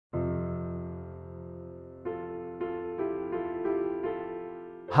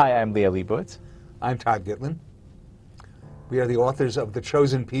Hi, I'm Liel Leibovitz. I'm Todd Gitlin. We are the authors of The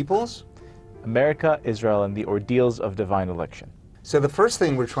Chosen Peoples, America, Israel, and the Ordeals of Divine Election. So the first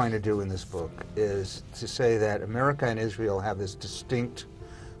thing we're trying to do in this book is to say that America and Israel have this distinct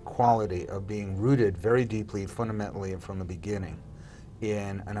quality of being rooted very deeply, fundamentally, and from the beginning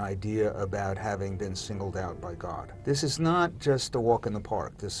in an idea about having been singled out by God. This is not just a walk in the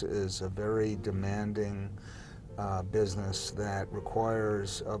park. This is a very demanding business that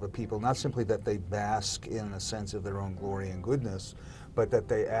requires of a people not simply that they bask in a sense of their own glory and goodness, but that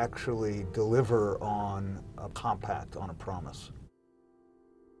they actually deliver on a compact, on a promise.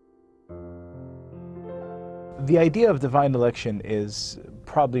 The idea of divine election is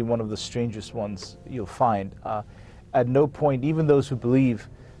probably one of the strangest ones you'll find. At no point, even those who believe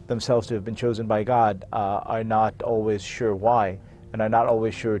themselves to have been chosen by God are not always sure why, and are not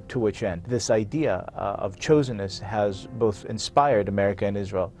always sure to which end. This idea of chosenness has both inspired America and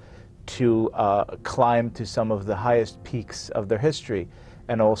Israel to climb to some of the highest peaks of their history,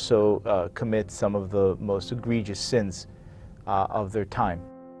 and also commit some of the most egregious sins of their time.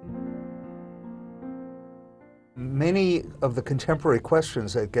 Many of the contemporary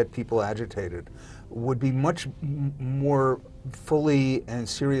questions that get people agitated would be much more fully and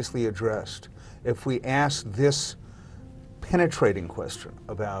seriously addressed if we asked this penetrating question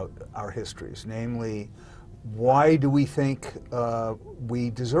about our histories, namely, why do we think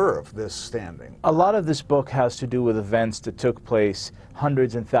we deserve this standing? A lot of this book has to do with events that took place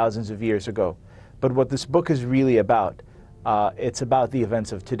hundreds and thousands of years ago. But what this book is really about, it's about the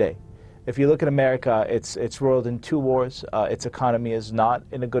events of today. If you look at America, it's roiled in 2 wars. Its economy is not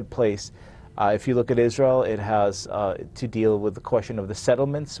in a good place. If you look at Israel, it has to deal with the question of the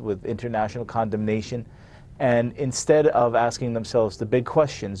settlements, with international condemnation. And instead of asking themselves the big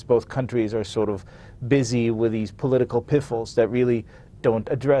questions, both countries are sort of busy with these political piffles that really don't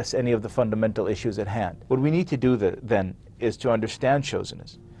address any of the fundamental issues at hand. What we need to do then is to understand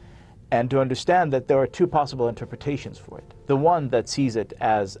chosenness, and to understand that there are 2 possible interpretations for it. The one that sees it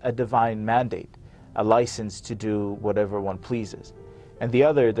as a divine mandate, a license to do whatever one pleases, and the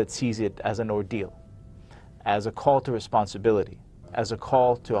other that sees it as an ordeal, as a call to responsibility, as a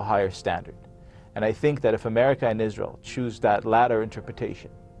call to a higher standard. And I think that if America and Israel choose that latter interpretation,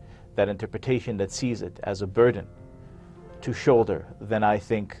 that interpretation that sees it as a burden to shoulder, then I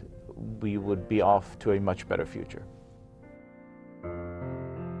think we would be off to a much better future.